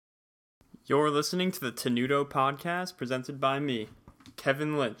You're listening to the Tenuto podcast presented by me,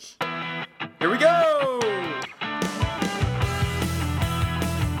 Kevin Lynch. Here we go!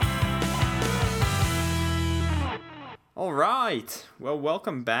 All right. Well,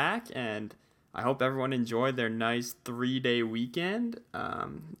 welcome back, and I hope everyone enjoyed their nice 3-day weekend.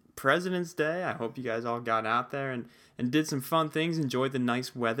 President's Day, I hope you guys all got out there and did some fun things, enjoyed the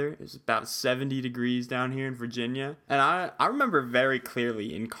nice weather. It was about 70 degrees down here in Virginia. And I remember very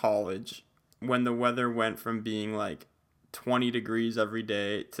clearly in college when the weather went from being like 20 degrees every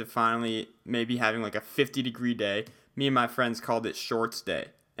day to finally maybe having like a 50-degree day. Me and my friends called it Shorts Day.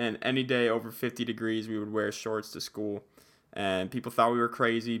 And any day over 50 degrees, we would wear shorts to school. And people thought we were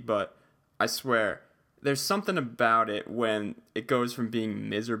crazy, but I swear, there's something about it when it goes from being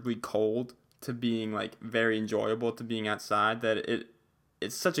miserably cold to being like very enjoyable to being outside that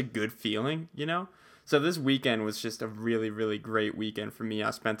it's such a good feeling, you know? So this weekend was just a really, really great weekend for me.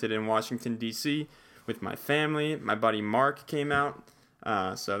 I spent it in Washington, D.C. with my family. My buddy Mark came out.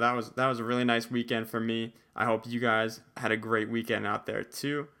 So that was a really nice weekend for me. I hope you guys had a great weekend out there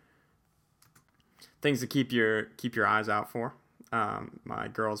too. Things to keep your eyes out for. My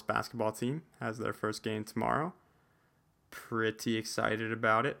girls' basketball team has their first game tomorrow. Pretty excited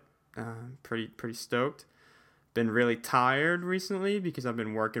about it. Pretty stoked. Been really tired recently because I've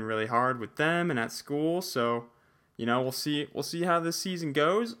been working really hard with them and at school. So, you know, we'll see how this season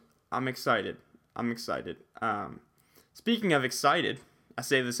goes. I'm excited. Speaking of excited, I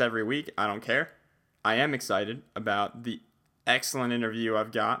say this every week. I don't care. I am excited about the excellent interview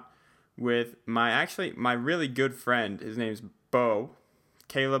I've got with my really good friend. His name's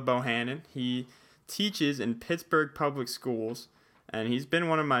Caleb Bohannon. He teaches in Pittsburgh Public Schools, and he's been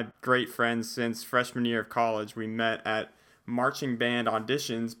one of my great friends since freshman year of college. We met at marching band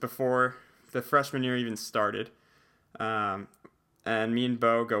auditions before the freshman year even started. And me and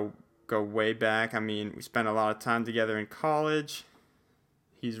Bo go way back. I mean, we spent a lot of time together in college.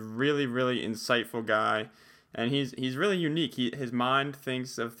 He's really, really insightful guy, and he's really unique. His mind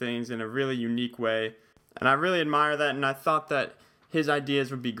thinks of things in a really unique way, and I really admire that, and I thought that his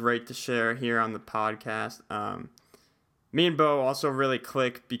ideas would be great to share here on the podcast. Me and Bo also really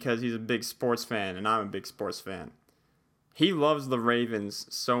click because he's a big sports fan, and I'm a big sports fan. He loves the Ravens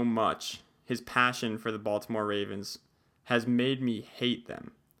so much. His passion for the Baltimore Ravens has made me hate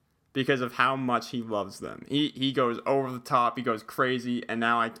them because of how much he loves them. He goes over the top, he goes crazy, and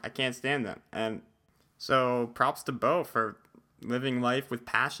now I can't stand them. And so props to Bo for living life with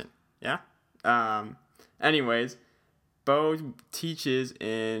passion. Yeah? Anyways, Bo teaches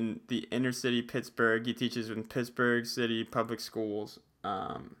in the inner city Pittsburgh. He teaches in Pittsburgh City Public Schools.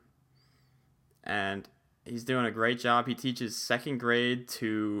 And he's doing a great job. He teaches second grade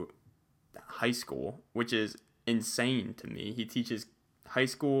to high school, which is insane to me. He teaches high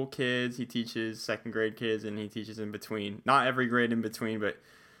school kids, he teaches second grade kids, and he teaches in between. Not every grade in between, but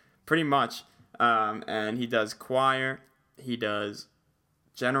pretty much. And he does choir, he does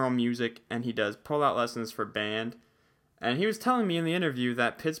general music, and he does pull-out lessons for band. And he was telling me in the interview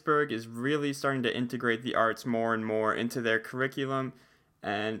that Pittsburgh is really starting to integrate the arts more and more into their curriculum,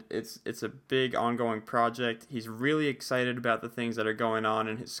 and it's a big ongoing project. He's really excited about the things that are going on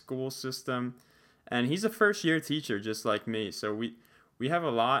in his school system, and he's a first-year teacher just like me, so we have a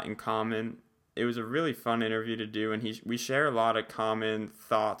lot in common. It was a really fun interview to do, and we share a lot of common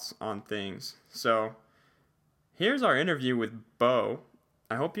thoughts on things. So here's our interview with Bo.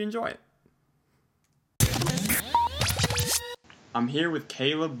 I hope you enjoy it. I'm here with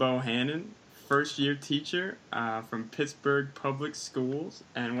Caleb Bohannon, first-year teacher from Pittsburgh Public Schools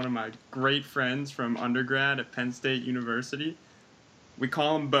and one of my great friends from undergrad at Penn State University. We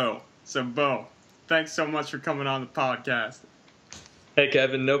call him Bo. So, Bo, thanks so much for coming on the podcast. Hey,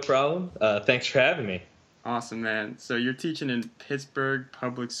 Kevin, no problem. Thanks for having me. Awesome, man. So you're teaching in Pittsburgh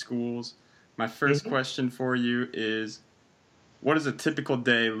Public Schools. My first question for you is, what does a typical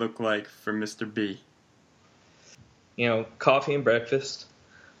day look like for Mr. B? You know, coffee and breakfast.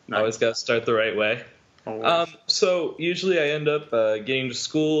 Nice. Always got to start the right way. So usually I end up getting to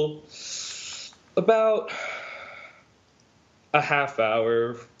school about a half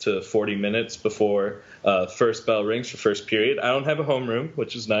hour to 40 minutes before first bell rings for first period. I don't have a homeroom,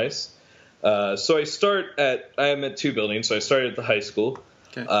 which is nice. So I'm at two buildings, so I started at the high school,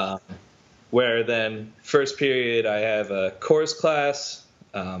 okay. Where then first period I have a chorus class,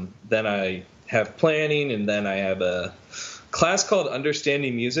 then I have planning, and then I have a class called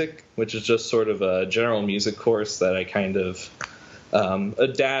Understanding Music, which is just sort of a general music course that I kind of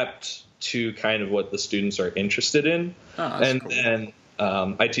adapt to kind of what the students are interested in. And cool. Then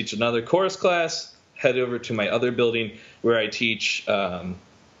I teach another chorus class, head over to my other building where I teach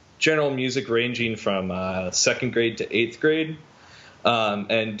general music ranging from second grade to eighth grade,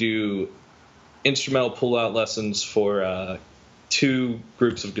 and do instrumental pull-out lessons for 2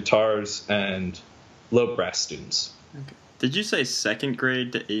 groups of guitars and low brass students. Okay. Did you say second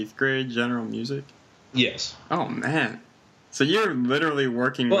grade to eighth grade general music? Yes. Oh, man. So you're literally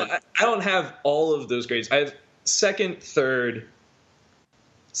working with... Well, I don't have all of those grades. I have second, third,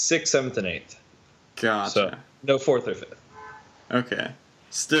 6th, 7th, and 8th. Gotcha. So no 4th or 5th. Okay.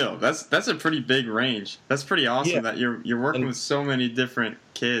 Still, that's a pretty big range. That's pretty awesome that you're working with so many different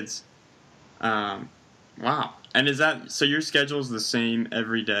kids. Wow. And is that so? Your schedule is the same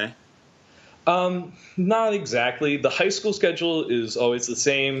every day? Not exactly. The high school schedule is always the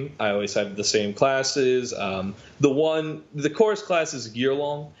same. I always have the same classes. The chorus class is year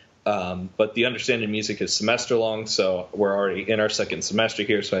long, but the understanding music is semester long. So we're already in our second semester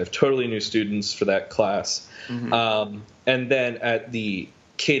here. So I have totally new students for that class. Mm-hmm. And then at the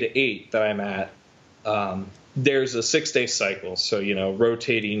K to 8 that I'm at, there's a 6-day cycle. So,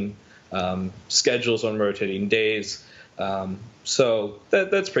 rotating schedules on rotating days. So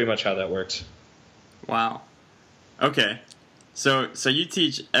that's pretty much how that works. Wow. Okay. So you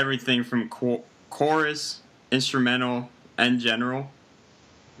teach everything from chorus, instrumental, and general.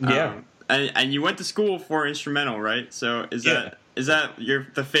 Yeah. And you went to school for instrumental, right? So is that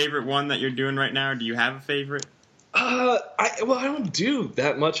the favorite one that you're doing right now, or do you have a favorite? I don't do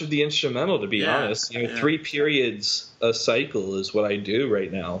that much of the instrumental, to be honest. 3 periods a cycle is what I do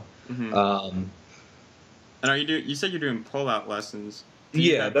right now. Mm-hmm. And you said you're doing pull-out lessons.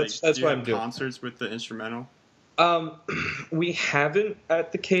 That's what I'm doing. Concerts with the instrumental? We haven't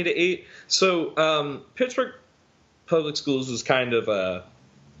at the K to 8. So Pittsburgh Public Schools is kind of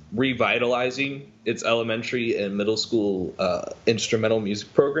revitalizing its elementary and middle school instrumental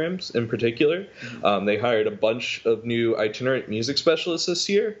music programs in particular. Mm-hmm. They hired a bunch of new itinerant music specialists this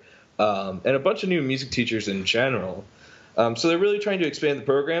year, and a bunch of new music teachers in general. So they're really trying to expand the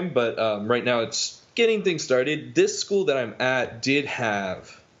program, but right now it's getting things started. This school that I'm at did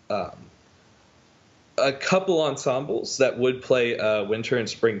have a couple ensembles that would play a winter and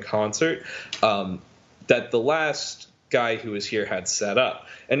spring concert that the last guy who was here had set up.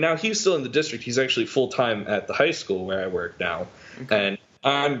 And now he's still in the district. He's actually full-time at the high school where I work now. Okay. And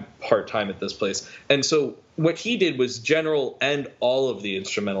I'm part-time at this place. And so what he did was general and all of the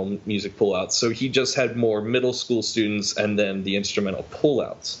instrumental music pullouts. So he just had more middle school students and then the instrumental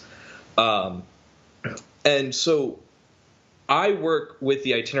pullouts. And so I work with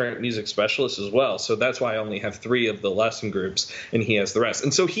the itinerant music specialist as well. So that's why I only have 3 of the lesson groups and he has the rest.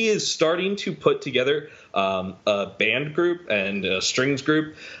 And so he is starting to put together a band group and a strings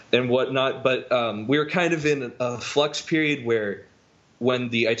group and whatnot. But we're kind of in a flux period where when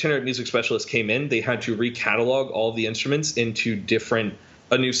the itinerant music specialist came in, they had to recatalog all the instruments into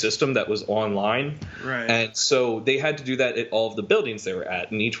a new system that was online. Right. And so they had to do that at all of the buildings they were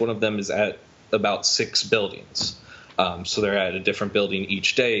at. And each one of them is at about 6 buildings. So they're at a different building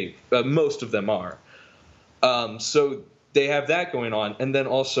each day. Most of them are. So they have that going on. And then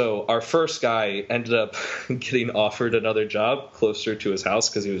also our first guy ended up getting offered another job closer to his house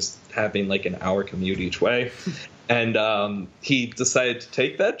because he was having like an hour commute each way. And he decided to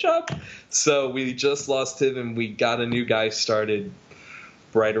take that job. So we just lost him and we got a new guy started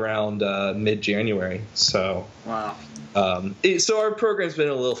right around mid-January. So wow. So our program's been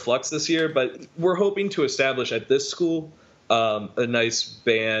a little flux this year, but we're hoping to establish at this school a nice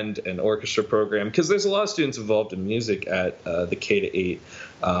band and orchestra program because there's a lot of students involved in music at the K to 8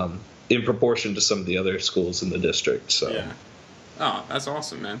 in proportion to some of the other schools in the district. So yeah. Oh, that's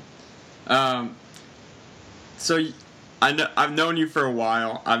awesome, man. So I've known you for a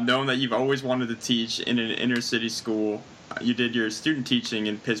while. I've known that you've always wanted to teach in an inner city school. You did your student teaching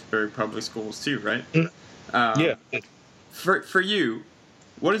in Pittsburgh Public Schools too, right? Yeah. For you,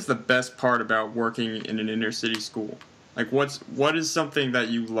 what is the best part about working in an inner city school? Like, what is something that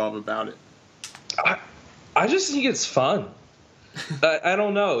you love about it? I just think it's fun. I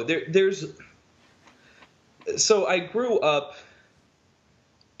don't know. So I grew up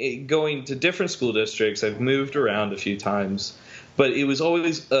going to different school districts. I've moved around a few times, but it was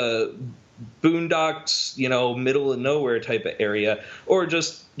always boondocks, middle of nowhere type of area, or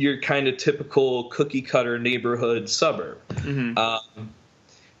just your kind of typical cookie cutter neighborhood suburb. Mm-hmm.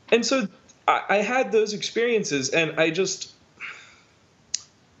 And so I had those experiences, and I don't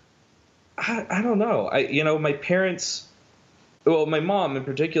know. My parents, my mom in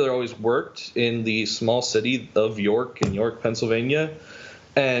particular, always worked in the small city of York in York, Pennsylvania.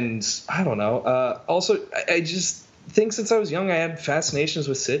 And I don't know. Also, I just think since I was young, I had fascinations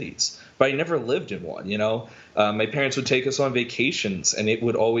with cities. but I never lived in one. My parents would take us on vacations, and it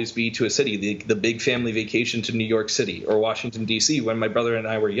would always be to a city, the big family vacation to New York City or Washington, D.C. when my brother and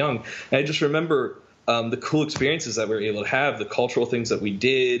I were young. And I just remember the cool experiences that we were able to have, the cultural things that we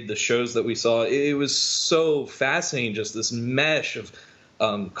did, the shows that we saw. It was so fascinating, just this mesh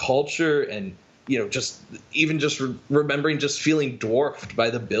of culture and, just remembering just feeling dwarfed by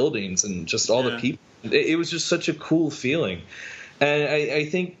the buildings and just all the people. It was just such a cool feeling. And I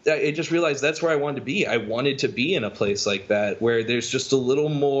think I just realized that's where I wanted to be. I wanted to be in a place like that where there's just a little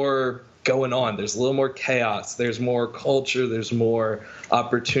more going on. There's a little more chaos. There's more culture. There's more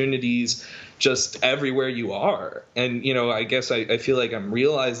opportunities just everywhere you are. And, I guess I feel like I'm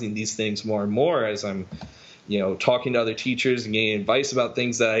realizing these things more and more as I'm, talking to other teachers and getting advice about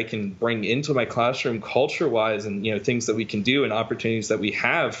things that I can bring into my classroom culture-wise and, things that we can do and opportunities that we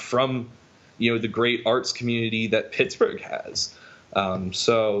have from, the great arts community that Pittsburgh has.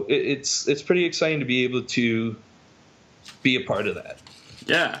 So it's pretty exciting to be able to be a part of that.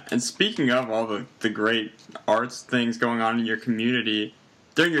 Yeah, and speaking of all the great arts things going on in your community,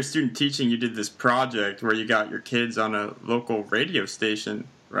 during your student teaching, you did this project where you got your kids on a local radio station,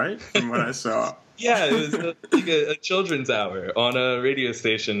 right? From what I saw. Yeah, it was a children's hour on a radio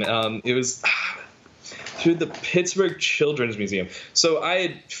station. It was through the Pittsburgh Children's Museum. So I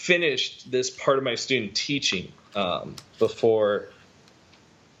had finished this part of my student teaching before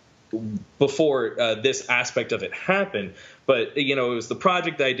this aspect of it happened. But, it was the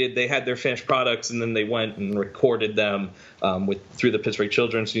project I did. They had their finished products, and then they went and recorded them through the Pittsburgh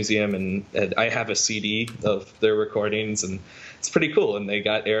Children's Museum. And I have a CD of their recordings, and it's pretty cool. And they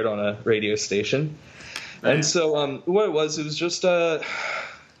got aired on a radio station. Man. And so what it was just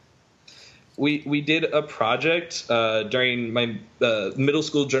we did a project during my middle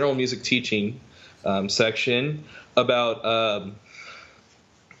school general music teaching section about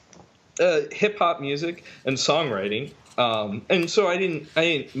hip hop music and songwriting. And so I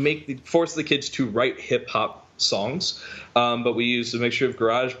didn't force the kids to write hip hop songs, but we used a mixture of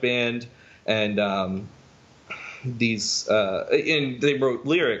GarageBand and and they wrote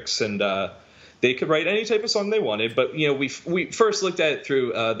lyrics, and they could write any type of song they wanted. But we first looked at it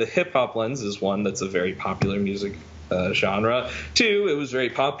through the hip hop lens as one, that's a very popular music genre. Two, it was very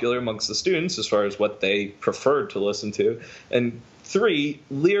popular amongst the students as far as what they preferred to listen to, and three,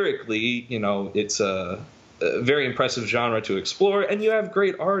 lyrically, it's a very impressive genre to explore, and you have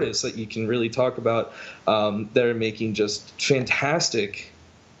great artists that you can really talk about that are making just fantastic,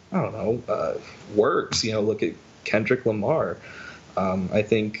 works. Look at Kendrick Lamar. I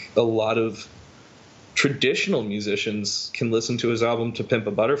think a lot of traditional musicians can listen to his album To Pimp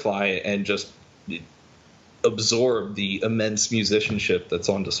a Butterfly and just absorb the immense musicianship that's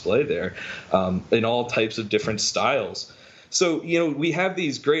on display there in all types of different styles. So, we have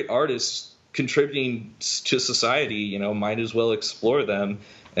these great artists contributing to society, might as well explore them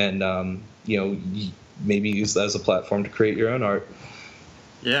and, maybe use that as a platform to create your own art.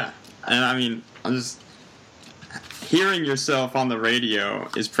 Yeah. And I'm just hearing yourself on the radio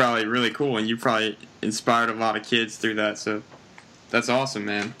is probably really cool, and you probably inspired a lot of kids through that. So that's awesome,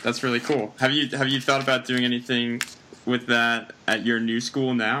 man. That's really cool. Have you thought about doing anything with that at your new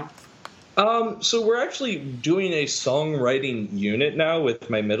school now? So we're actually doing a songwriting unit now with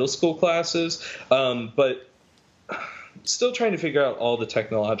my middle school classes, but still trying to figure out all the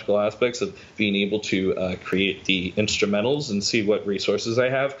technological aspects of being able to create the instrumentals and see what resources I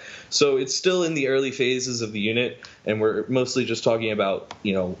have. So it's still in the early phases of the unit, and we're mostly just talking about,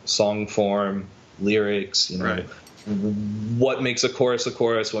 song form, lyrics, right. What makes a chorus,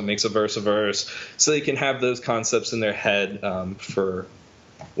 what makes a verse, so they can have those concepts in their head for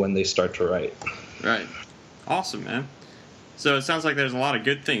when they start to write. Right. Awesome, man. So it sounds like there's a lot of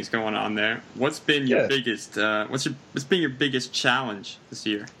good things going on there. What's been your biggest what's been your biggest challenge this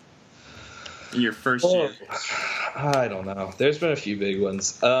year? In your first year? I don't know. There's been a few big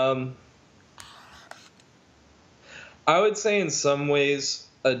ones. I would say in some ways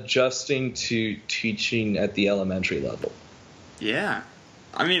adjusting to teaching at the elementary level. Yeah.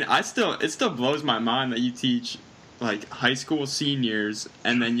 It still blows my mind that you teach like high school seniors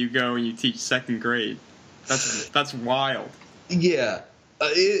and then you go and you teach second grade. That's wild. Yeah,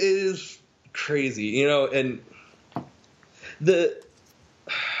 it is crazy, and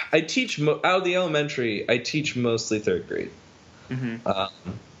I teach out of the elementary. I teach mostly third grade,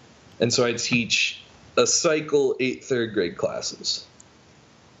 and so I teach a cycle 8 third grade classes,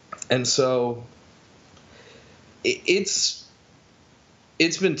 and so it's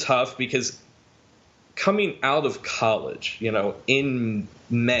been tough because coming out of college, in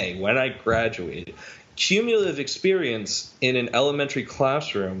May when I graduated. Cumulative experience in an elementary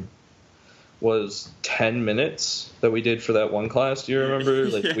classroom was 10 minutes that we did for that one class. Do you remember?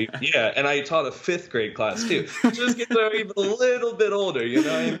 And I taught a 5th grade class too. Just get even a little bit older, you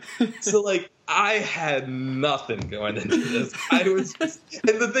know? So like I had nothing going into this.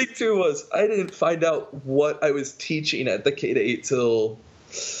 And the thing too was I didn't find out what I was teaching at the K-8 till,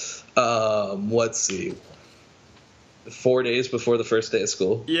 let's see, 4 days before the first day of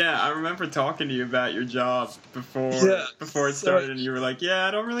school. Yeah, I remember talking to you about your job before it started, and you were like, "Yeah,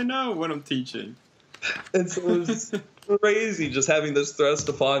 I don't really know what I'm teaching." And so it was crazy just having this thrust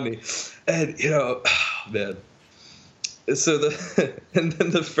upon me, and man. So and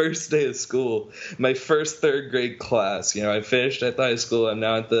then the first day of school, my first 3rd grade class. I finished at the high school. I'm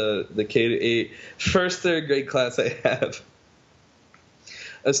now at the K-8. First 3rd grade class I have.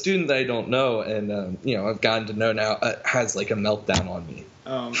 A student that I don't know, and I've gotten to know now, has like a meltdown on me.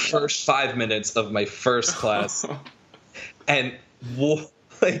 First 5 minutes of my first class, and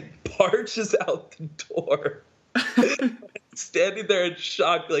barges out the door. Standing there in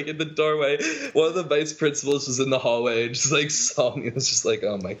shock, like in the doorway. One of the vice principals was in the hallway and just like saw me. It was just like,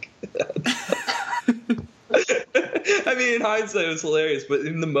 oh my god. I mean, in hindsight, it was hilarious, but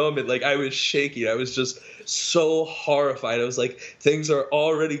in the moment, like, I was shaking. I was just so horrified. I was like, things are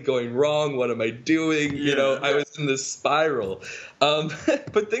already going wrong. What am I doing? I was in this spiral.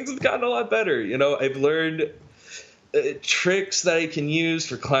 But things have gotten a lot better. I've learned tricks that I can use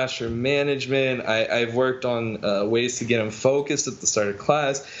for classroom management. I've worked on ways to get them focused at the start of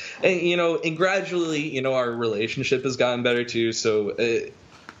class. And gradually, our relationship has gotten better, too. So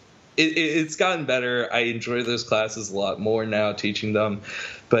it's gotten better. I enjoy those classes a lot more now, teaching them,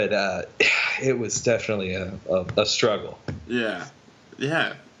 but it was definitely a struggle. Yeah.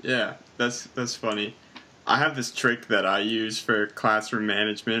 That's funny. I have this trick that I use for classroom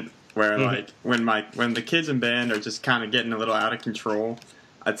management where like when the kids in band are just kind of getting a little out of control,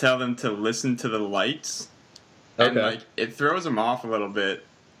 I tell them to listen to the lights, and like it throws them off a little bit.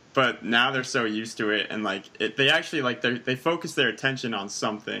 But now they're so used to it, and like they actually like they focus their attention on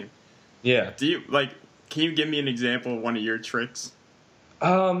something. Yeah. Can you give me an example of one of your tricks?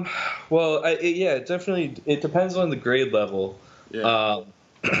 Well, definitely. It depends on the grade level. Yeah.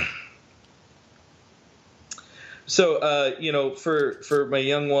 So, for my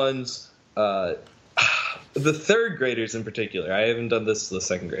young ones, the 3rd graders in particular, I haven't done this to the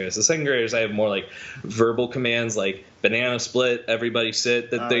 2nd graders. The 2nd graders, I have more like verbal commands like banana split, everybody sit,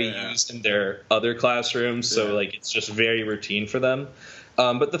 that they used in their other classrooms. So, like, it's just very routine for them.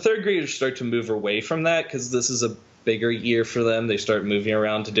 But the 3rd graders start to move away from that because this is a bigger year for them. They start moving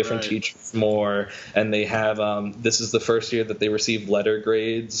around to different teachers more, and they have this is the first year that they receive letter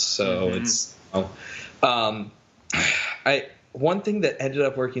grades. So it's one thing that ended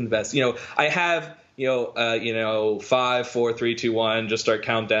up working the best. I have 5, 4, 3, 2, 1. Just start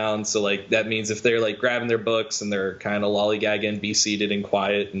countdown. So like that means if they're like grabbing their books and they're kind of lollygagging, be seated and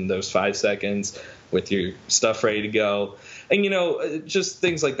quiet in those 5 seconds with your stuff ready to go. And, just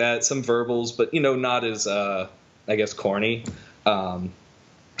things like that, some verbals, but, not as, I guess, corny.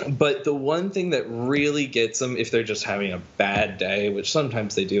 But the one thing that really gets them if they're just having a bad day, which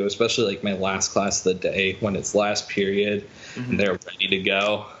sometimes they do, especially like my last class of the day when it's last period and they're ready to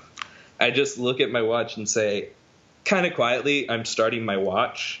go, I just look at my watch and say, kind of quietly, I'm starting my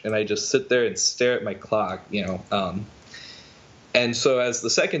watch. And I just sit there and stare at my clock, And so as the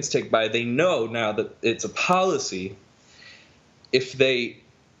seconds tick by, they know now that it's a policy. If they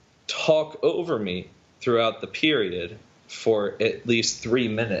talk over me throughout the period for at least 3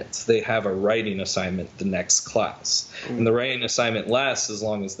 minutes, they have a writing assignment the next class. And the writing assignment lasts as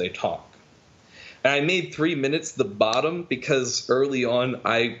long as they talk. And I made 3 minutes the bottom because early on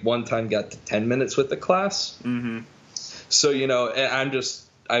I one time got to 10 minutes with the class. So,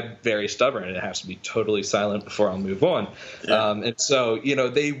 I'm very stubborn, and it has to be totally silent before I'll move on. Yeah. And so,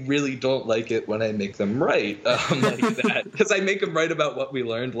 they really don't like it when I make them write like that, because I make them write about what we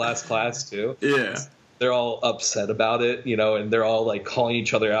learned last class too. Yeah. They're all upset about it, and they're all like calling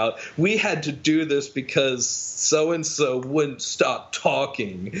each other out. We had to do this because so-and-so wouldn't stop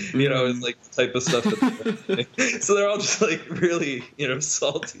talking, it's like the type of stuff that so they're all just like really,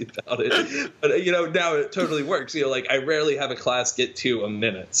 salty about it. But, now it totally works. I rarely have a class get to a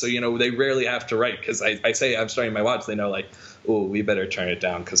minute. So, they rarely have to write because I say I'm starting my watch. They know like, oh, we better turn it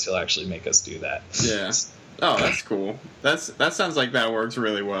down because he'll actually make us do that. Yeah. Oh, that's cool. That sounds like that works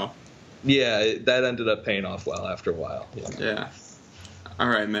really well. Yeah, that ended up paying off well after a while. Yeah. All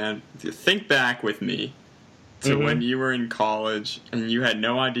right, man. Think back with me to when you were in college and you had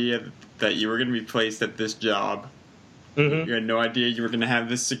no idea that you were going to be placed at this job. You had no idea you were going to have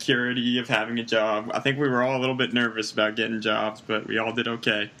this security of having a job. I think we were all a little bit nervous about getting jobs, but we all did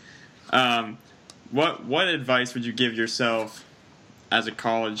okay. What advice would you give yourself as a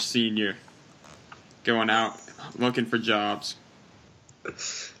college senior going out looking for jobs?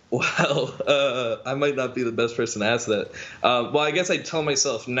 Well, I might not be the best person to ask that. Well, I guess I tell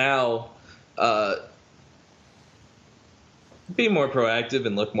myself now, be more proactive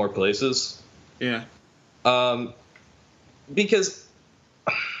and look more places. Yeah. Because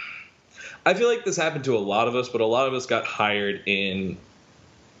I feel like this happened to a lot of us, but a lot of us got hired in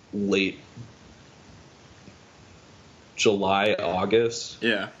late July, August.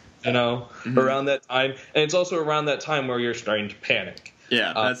 Yeah. Around that time. And it's also around that time where you're starting to panic.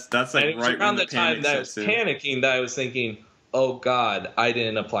 Yeah, that's like right around when the time that I was panicking that I was thinking, oh, God, I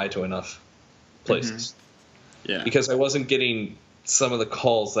didn't apply to enough places. Yeah. Because I wasn't getting some of the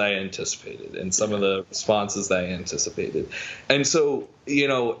calls that I anticipated and some of the responses that I anticipated. And so, it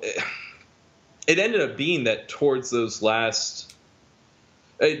ended up being that towards those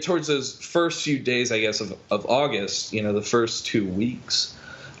first few days, I guess, of August, the first 2 weeks,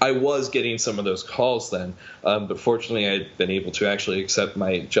 I was getting some of those calls then. But fortunately, I'd been able to actually accept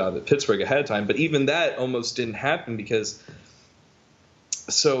my job at Pittsburgh ahead of time. But even that almost didn't happen because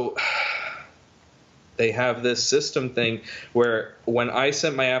they have this system thing where when I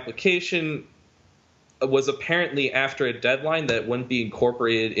sent my application, it was apparently after a deadline that wouldn't be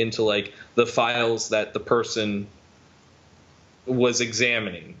incorporated into like the files that the person was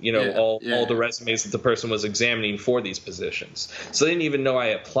examining, all the resumes that the person was examining for these positions. So they didn't even know I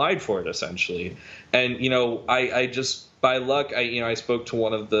applied for it essentially. And, I just, by luck, I spoke to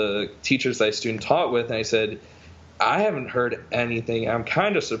one of the teachers that I student taught with and I said, I haven't heard anything. I'm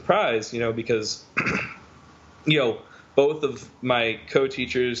kind of surprised, because, both of my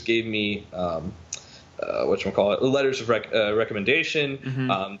co-teachers gave me, letters of recommendation.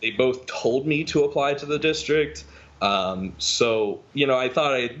 Mm-hmm. They both told me to apply to the district. So, I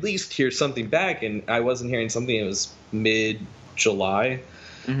thought I'd at least hear something back, and I wasn't hearing something. It was mid-July.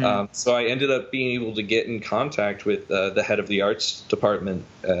 Mm-hmm. So I ended up being able to get in contact with the head of the arts department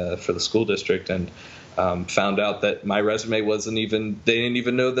for the school district and found out that my resume they didn't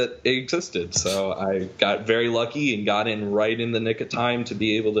even know that it existed. So I got very lucky and got in right in the nick of time to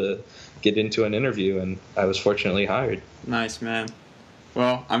be able to get into an interview, and I was fortunately hired. Nice, man.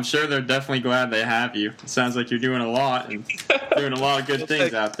 Well, I'm sure they're definitely glad they have you. It sounds like you're doing a lot and doing a lot of good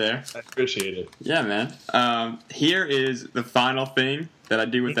things out there. I appreciate it. Yeah, man. Here is the final thing that I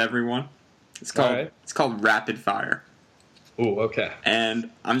do with everyone. It's called rapid fire. Ooh, okay.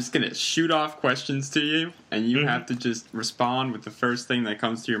 And I'm just going to shoot off questions to you, and you have to just respond with the first thing that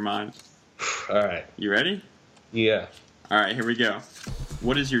comes to your mind. All right. You ready? Yeah. All right, here we go.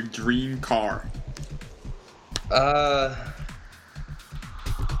 What is your dream car?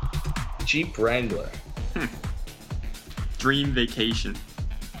 Jeep Wrangler. Dream vacation?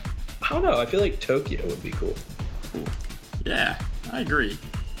 I don't know. I feel like Tokyo would be cool. Cool. Yeah, I agree.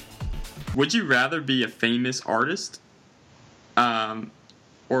 Would you rather be a famous artist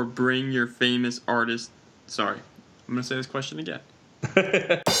or bring your famous artist... Sorry, I'm going to say this question again.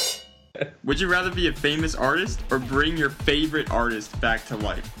 Would you rather be a famous artist or bring your favorite artist back to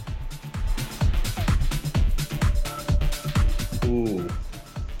life? Ooh.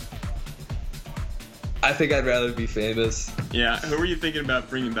 I think I'd rather be famous. Yeah, who are you thinking about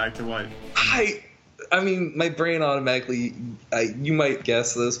bringing back to life? I mean, my brain automatically, you might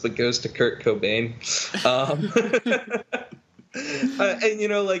guess this, but goes to Kurt Cobain.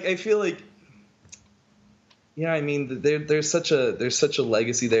 And I feel like, I mean, there's such a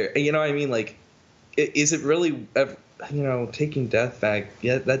legacy there. I mean, like, is it really, taking death back?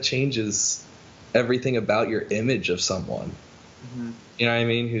 Yeah, that changes everything about your image of someone. Mm-hmm. You know what I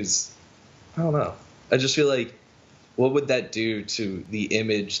mean? I don't know. I just feel like, what would that do to the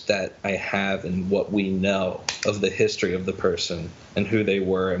image that I have and what we know of the history of the person and who they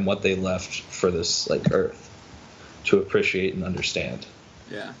were and what they left for this earth to appreciate and understand?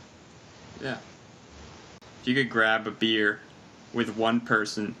 Yeah. Yeah. If you could grab a beer with one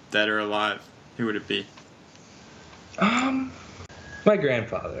person, dead or alive, who would it be? My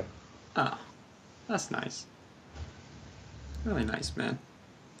grandfather. Oh, that's nice. Really nice, man.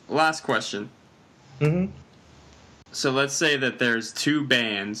 Last question. Mm-hmm. So let's say that there's two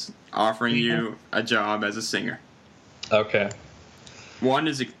bands offering you a job as a singer. Okay. One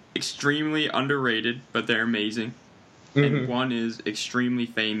is extremely underrated, but they're amazing. Mm-hmm. And one is extremely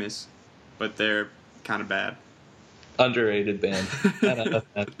famous, but they're kind of bad. Underrated band.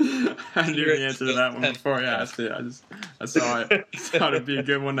 I knew the answer to that one before I asked it. I saw it. I thought it'd be a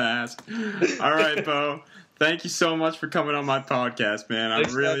good one to ask. All right, Bo. Thank you so much for coming on my podcast, man. I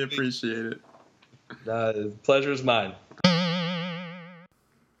really appreciate it. The pleasure's mine.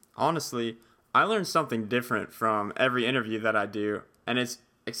 honestly, I learn something different from every interview that I do, and it's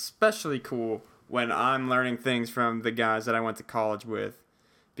especially cool when I'm learning things from the guys that I went to college with.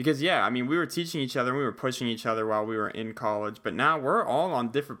 Because, yeah, I mean, we were teaching each other and we were pushing each other while we were in college, but now we're all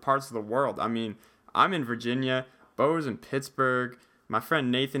on different parts of the world. I mean, I'm in Virginia, Bo's in Pittsburgh, my friend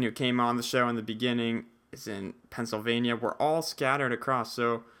Nathan, who came on the show in the beginning, is in Pennsylvania. We're all scattered across,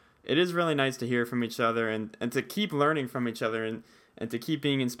 so it is really nice to hear from each other and to keep learning from each other and to keep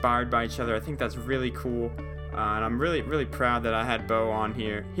being inspired by each other. I think that's really cool, and I'm really, really proud that I had Bo on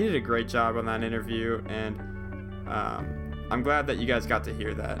here. He did a great job on that interview, and I'm glad that you guys got to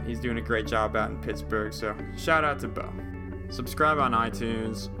hear that. He's doing a great job out in Pittsburgh, so shout out to Bo. Subscribe on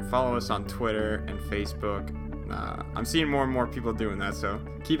iTunes, follow us on Twitter and Facebook. I'm seeing more and more people doing that, so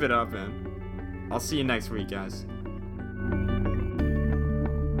keep it up, and I'll see you next week, guys.